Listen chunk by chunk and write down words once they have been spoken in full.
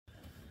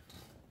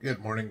Good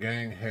morning,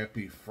 gang.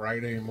 Happy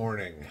Friday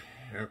morning.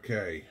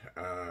 Okay,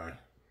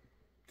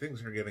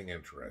 things are getting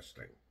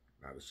interesting.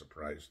 Not a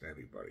surprise to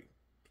anybody.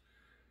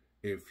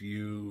 If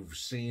you've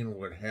seen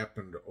what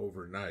happened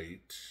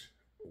overnight,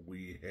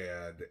 we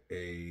had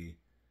a,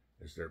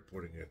 as they're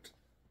putting it,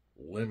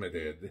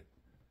 limited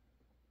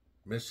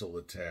missile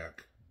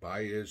attack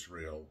by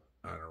Israel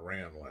on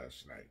Iran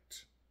last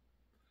night.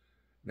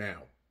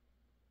 Now,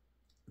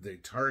 they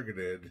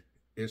targeted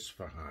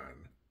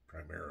Isfahan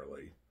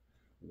primarily,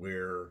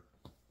 where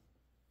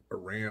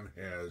Iran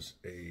has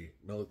a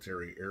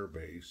military air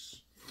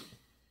base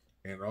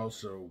and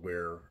also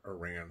where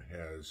Iran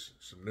has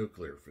some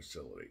nuclear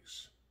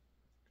facilities.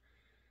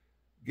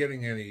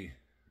 Getting any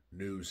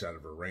news out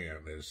of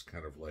Iran is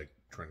kind of like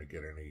trying to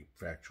get any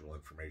factual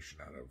information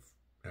out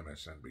of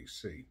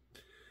MSNBC.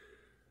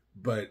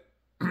 But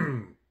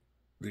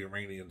the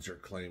Iranians are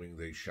claiming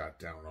they shot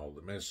down all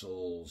the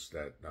missiles,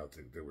 that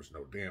there was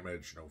no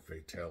damage, no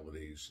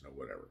fatalities, no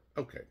whatever.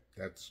 Okay,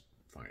 that's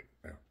fine.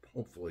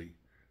 Hopefully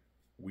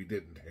we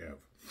didn't have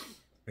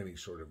any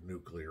sort of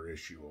nuclear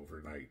issue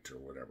overnight or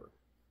whatever.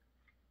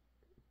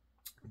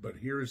 But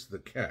here's the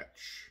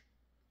catch.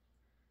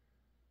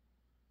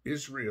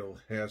 Israel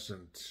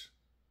hasn't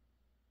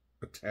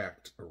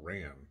attacked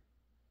Iran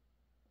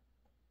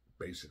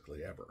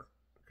basically ever,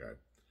 okay?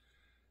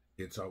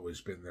 It's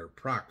always been their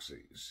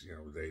proxies. You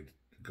know, they'd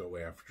go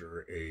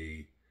after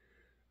a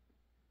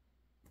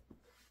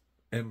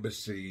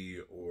embassy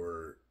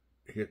or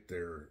hit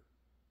their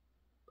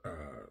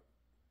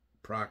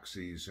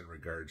proxies in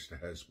regards to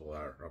Hezbollah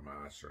or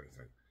Hamas or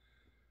anything.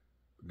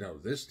 No,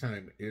 this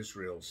time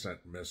Israel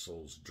sent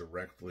missiles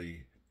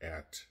directly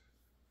at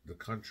the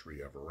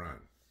country of Iran.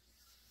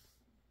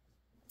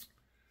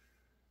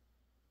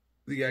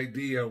 The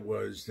idea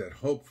was that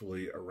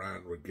hopefully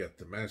Iran would get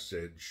the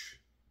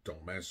message,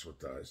 don't mess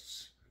with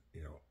us,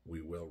 you know,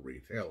 we will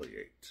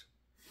retaliate.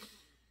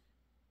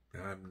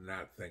 I'm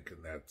not thinking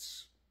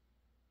that's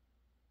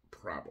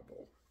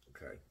probable,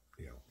 okay?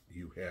 You know,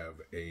 you have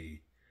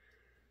a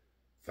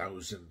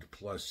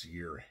 1,000+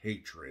 year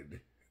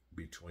hatred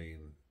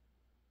between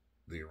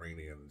the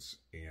Iranians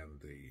and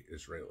the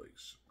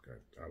Israelis, okay?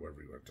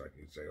 However you want to talk,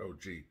 you can say, oh,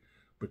 gee,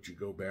 but you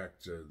go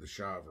back to the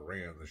Shah of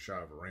Iran. The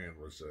Shah of Iran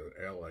was an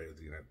ally of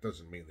the United States.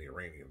 Doesn't mean the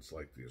Iranians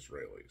like the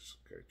Israelis,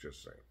 okay?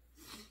 Just saying.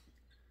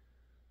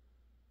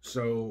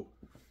 So,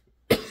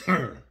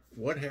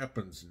 what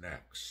happens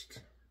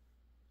next?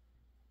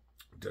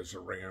 Does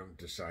Iran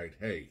decide,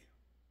 hey,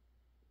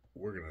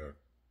 we're going to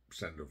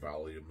send a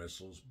volley of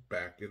missiles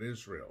back at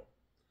Israel?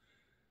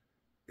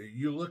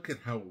 You look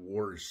at how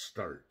wars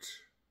start.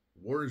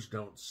 Wars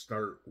don't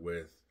start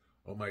with,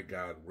 oh my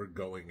God, we're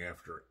going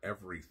after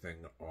everything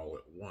all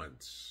at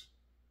once.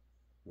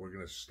 We're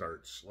going to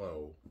start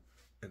slow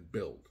and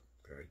build,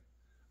 okay?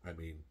 I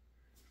mean,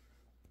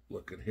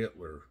 look at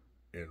Hitler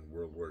in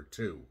World War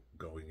II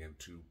going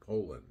into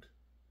Poland.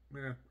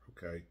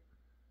 Okay.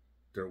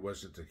 There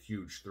wasn't a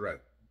huge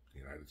threat. The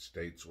United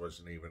States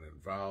wasn't even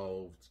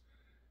involved.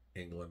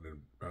 England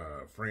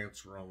and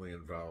France were only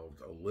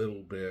involved a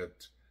little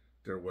bit.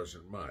 There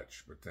wasn't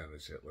much. But then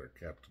as Hitler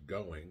kept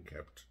going,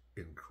 kept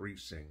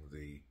increasing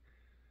the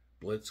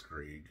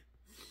blitzkrieg,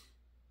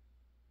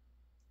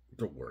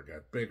 the war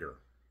got bigger.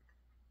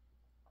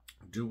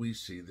 Do we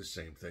see the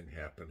same thing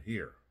happen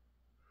here?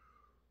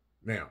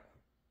 Now,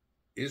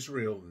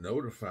 Israel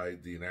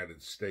notified the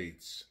United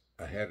States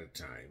ahead of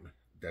time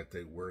that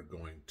they were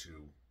going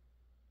to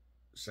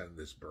send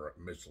this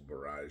missile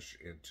barrage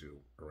into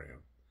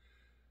Iran.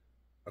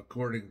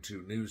 According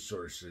to news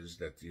sources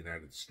that the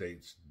United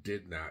States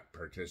did not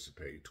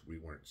participate, we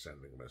weren't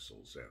sending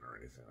missiles in or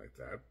anything like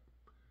that.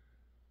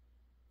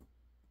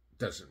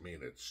 Doesn't mean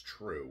it's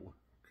true,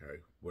 okay?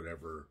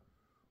 Whatever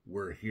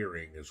we're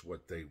hearing is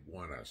what they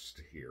want us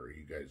to hear.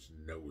 You guys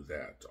know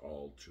that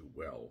all too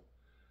well,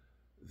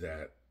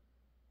 that,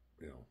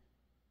 you know,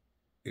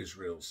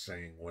 Israel's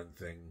saying one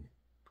thing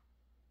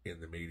in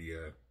the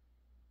media,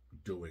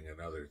 doing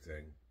another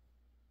thing.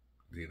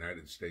 The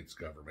United States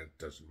government,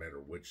 doesn't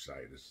matter which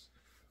side is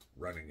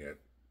running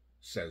it,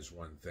 says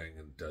one thing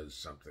and does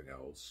something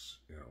else,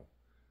 you know,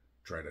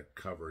 try to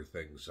cover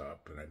things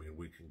up. And I mean,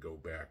 we can go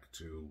back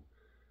to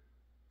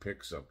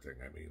pick something.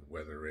 I mean,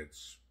 whether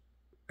it's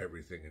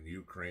everything in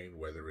Ukraine,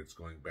 whether it's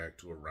going back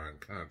to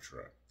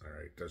Iran-Contra, all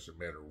right, doesn't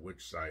matter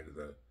which side of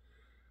the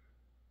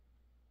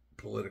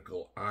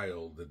political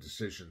aisle the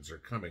decisions are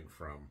coming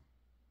from,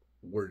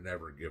 we're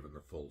never given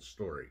the full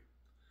story.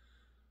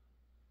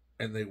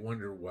 And they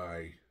wonder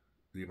why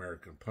the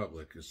American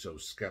public is so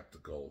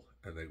skeptical,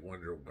 and they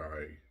wonder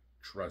why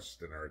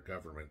trust in our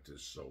government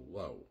is so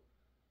low.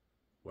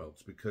 Well,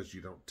 it's because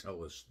you don't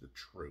tell us the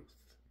truth.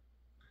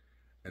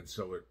 And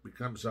so it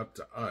becomes up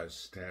to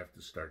us to have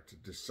to start to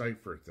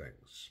decipher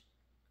things.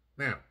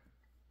 Now,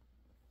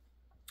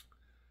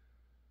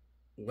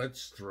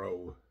 let's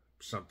throw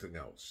something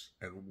else.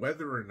 And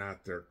whether or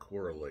not they're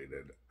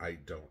correlated, I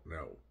don't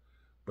know.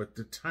 But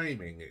the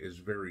timing is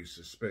very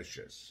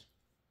suspicious.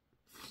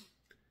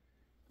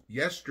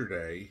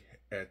 Yesterday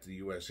at the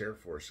U.S. Air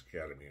Force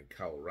Academy in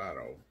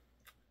Colorado,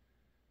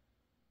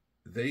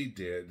 they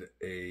did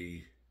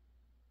a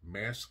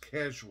mass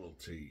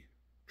casualty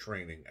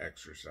training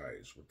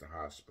exercise with the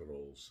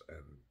hospitals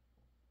and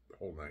the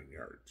whole 9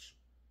 yards.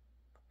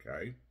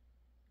 Okay?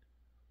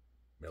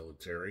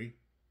 Military,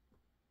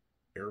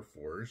 Air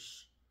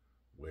Force,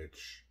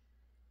 which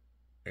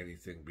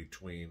anything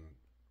between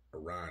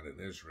Iran and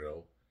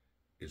Israel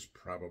is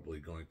probably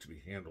going to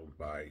be handled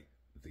by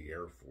the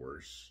Air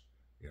Force.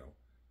 You know,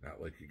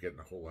 not like you're getting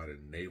a whole lot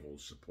of naval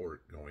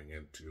support going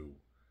into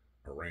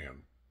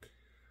Iran.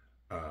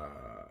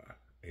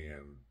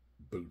 And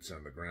boots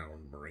on the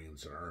ground,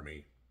 Marines and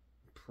Army,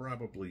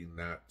 probably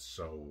not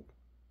so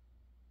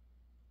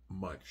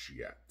much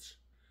yet.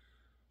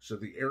 So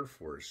the Air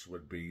Force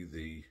would be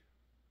the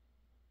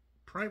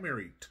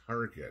primary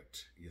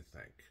target, you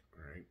think,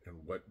 right?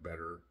 And what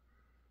better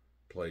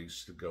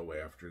place to go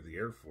after the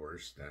Air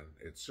Force than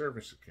its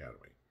service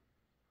academy?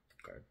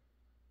 Okay.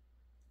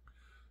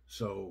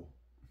 So,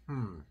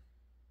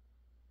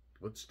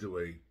 let's do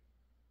a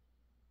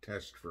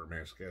test for a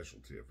mass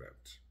casualty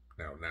event.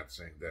 Now, I'm not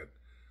saying that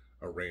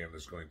Iran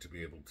is going to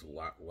be able to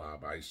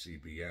lob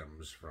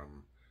ICBMs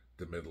from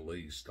the Middle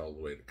East all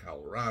the way to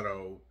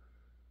Colorado,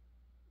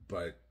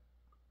 but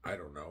I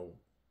don't know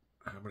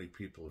how many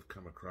people have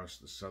come across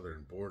the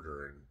southern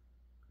border and,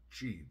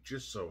 gee,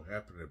 just so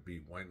happen to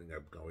be winding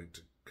up going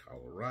to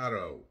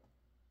Colorado,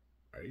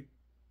 right?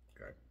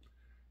 Okay.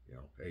 You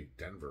know, hey,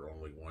 Denver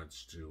only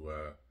wants to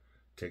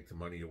take the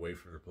money away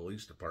from the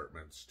police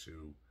departments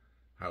to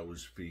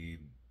house, feed,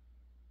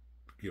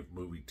 give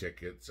movie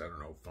tickets, I don't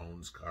know,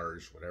 phones,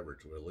 cars, whatever,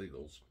 to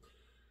illegals.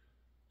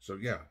 So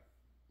yeah,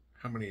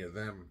 how many of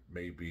them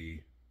may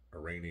be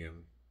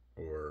Iranian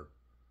or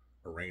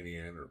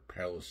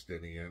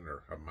Palestinian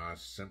or Hamas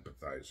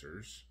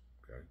sympathizers,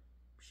 okay,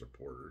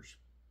 supporters.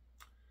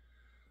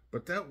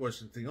 But that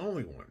wasn't the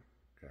only one,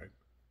 okay.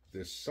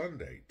 This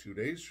Sunday, 2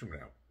 days from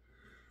now,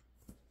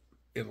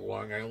 in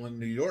Long Island,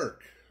 New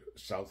York,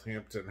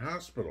 Southampton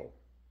Hospital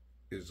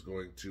is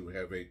going to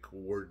have a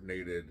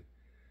coordinated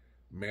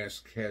mass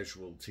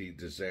casualty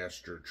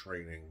disaster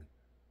training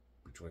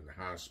between the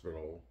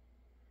hospital,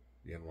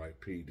 the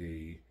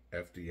NYPD,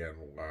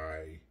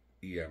 FDNY,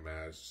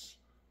 EMS,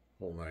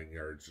 whole 9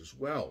 yards as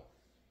well.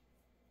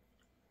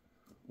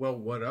 Well,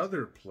 what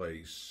other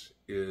place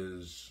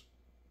is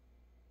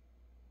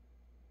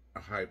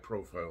a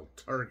high-profile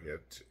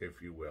target,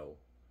 if you will,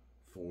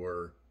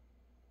 for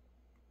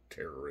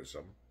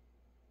terrorism?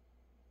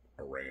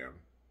 Iran.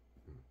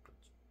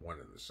 It's one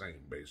and the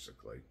same,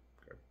 basically.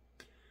 Okay.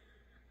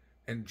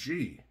 And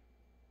gee,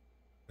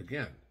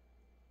 again,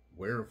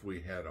 where have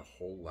we had a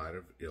whole lot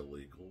of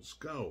illegals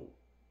go?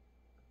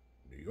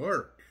 New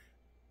York.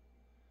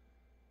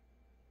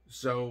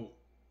 So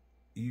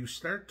you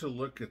start to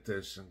look at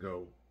this and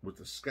go with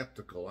a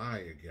skeptical eye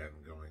again,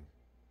 going,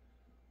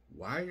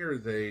 why are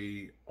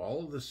they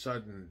all of a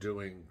sudden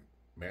doing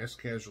mass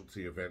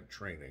casualty event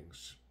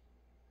trainings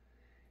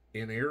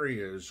in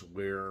areas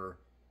where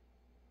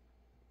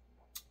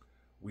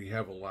we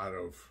have a lot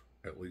of,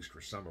 at least for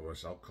some of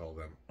us, I'll call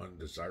them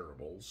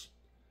undesirables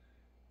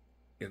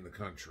in the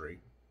country,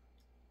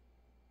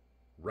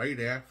 right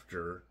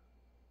after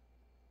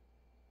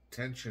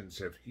tensions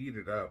have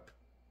heated up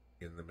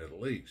in the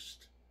Middle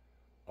East?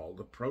 All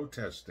the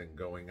protesting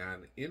going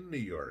on in New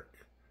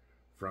York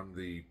from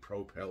the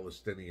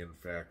pro-Palestinian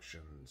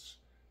factions,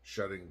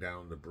 shutting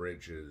down the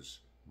bridges,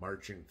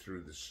 marching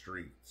through the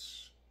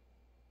streets.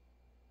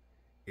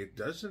 It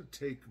doesn't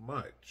take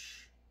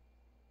much.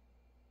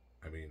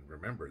 I mean,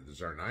 remember, the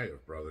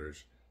Tsarnaev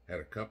brothers had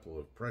a couple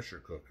of pressure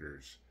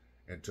cookers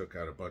and took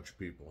out a bunch of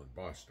people in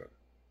Boston.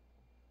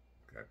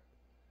 Okay.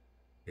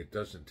 It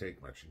doesn't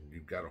take much. And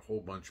you've got a whole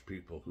bunch of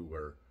people who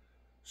are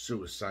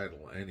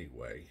suicidal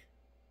anyway.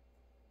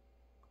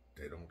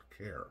 They don't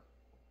care.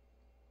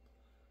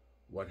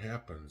 What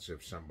happens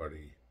if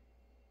somebody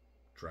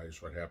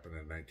tries what happened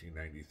in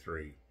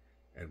 1993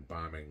 and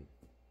bombing,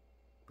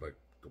 like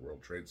the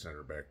World Trade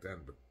Center back then,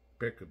 but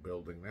pick a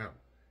building now?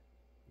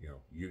 You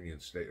know, Union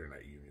State, or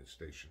not Union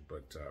Station,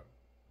 but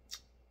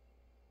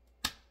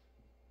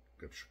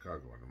got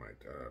Chicago on the mind.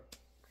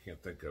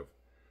 Can't think of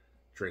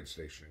train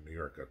station in New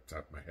York off the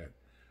top of my head.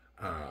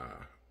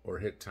 Or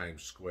hit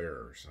Times Square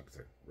or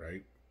something,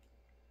 right?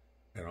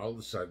 And all of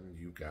a sudden,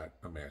 you got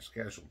a mass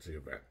casualty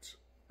event.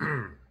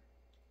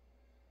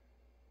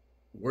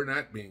 We're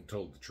not being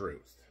told the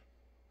truth.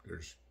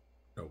 There's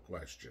no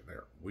question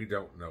there. We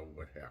don't know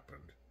what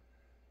happened.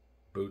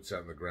 Boots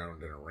on the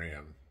ground in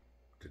Iran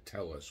to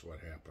tell us what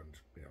happened.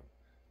 You know,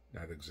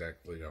 not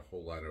exactly a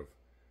whole lot of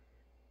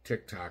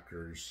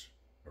TikTokers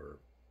or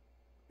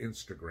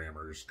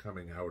Instagrammers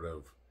coming out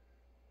of,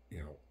 you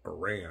know,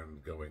 Iran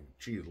going,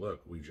 gee,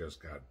 look, we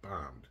just got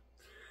bombed.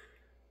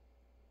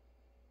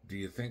 Do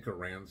you think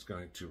Iran's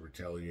going to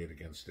retaliate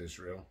against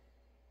Israel?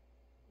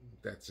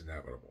 That's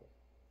inevitable.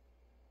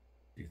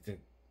 Do you think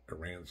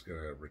Iran's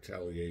going to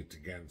retaliate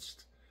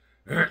against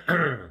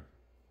the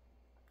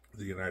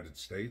United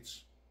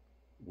States?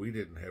 We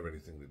didn't have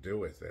anything to do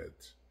with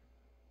it,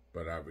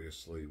 but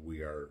obviously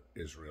we are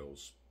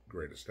Israel's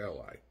greatest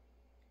ally.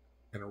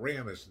 And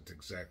Iran isn't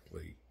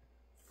exactly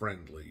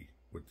friendly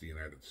with the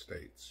United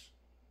States.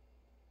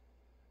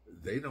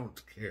 They don't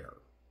care,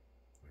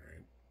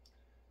 right?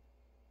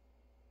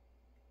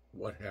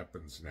 What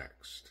happens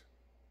next?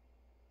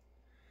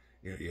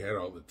 You know, you had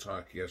all the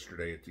talk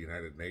yesterday at the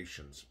United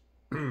Nations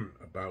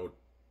about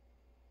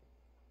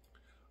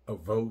a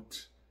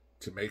vote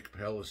to make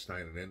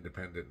Palestine an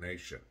independent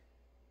nation,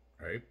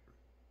 right?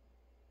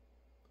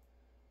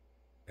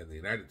 And the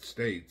United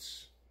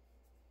States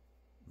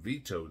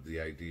vetoed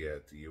the idea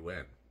at the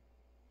UN.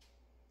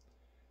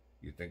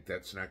 You think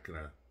that's not going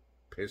to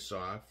piss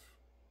off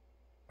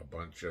a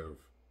bunch of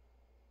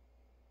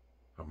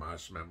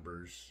Hamas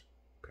members,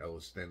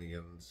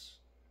 Palestinians,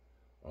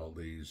 all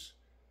these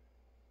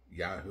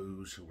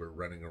yahoos who were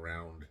running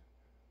around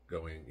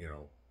going, you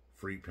know,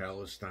 free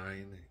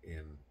Palestine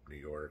in New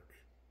York,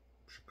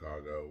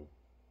 Chicago,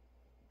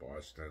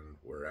 Boston,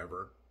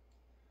 wherever?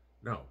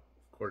 No,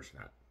 of course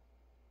not.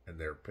 And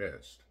they're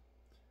pissed.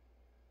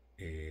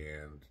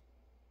 And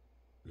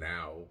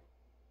now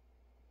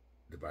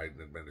the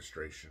Biden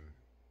administration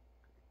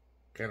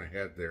kind of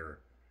had their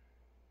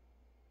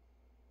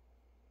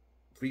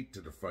feet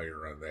to the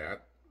fire on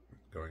that,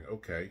 going,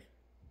 okay,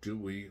 do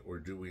we or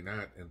do we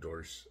not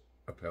endorse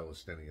a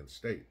Palestinian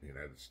state? The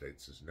United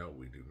States says, no,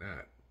 we do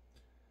not,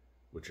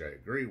 which I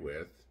agree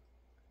with,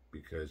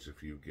 because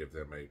if you give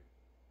them a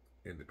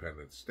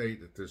independent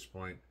state at this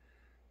point,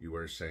 you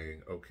are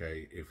saying,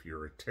 okay, if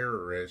you're a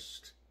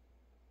terrorist,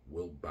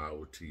 we'll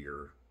bow to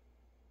your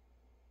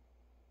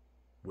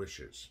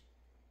wishes.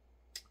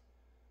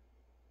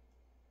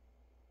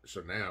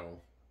 So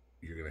now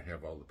you're going to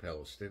have all the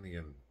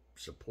Palestinian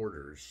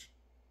supporters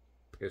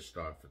pissed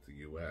off at the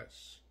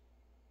U.S.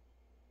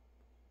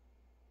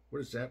 What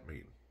does that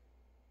mean?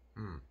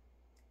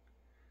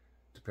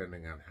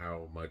 Depending on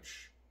how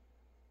much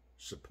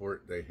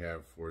support they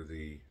have for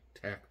the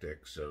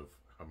tactics of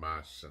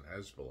Hamas and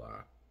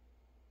Hezbollah.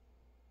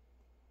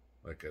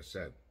 Like I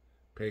said,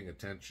 paying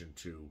attention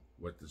to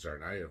what the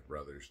Tsarnaev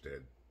brothers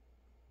did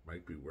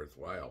might be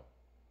worthwhile.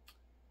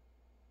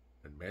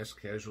 And mass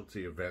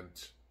casualty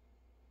event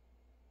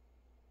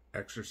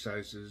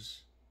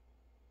exercises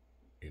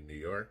in New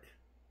York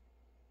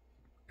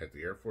at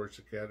the Air Force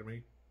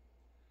Academy,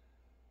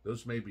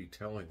 those may be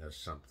telling us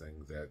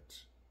something that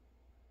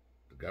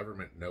the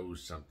government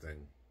knows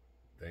something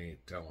they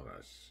ain't telling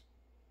us.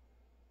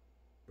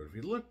 But if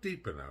you look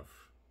deep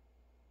enough,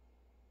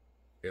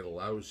 it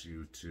allows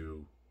you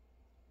to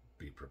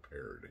be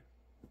prepared.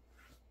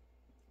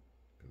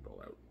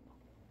 Pinball out.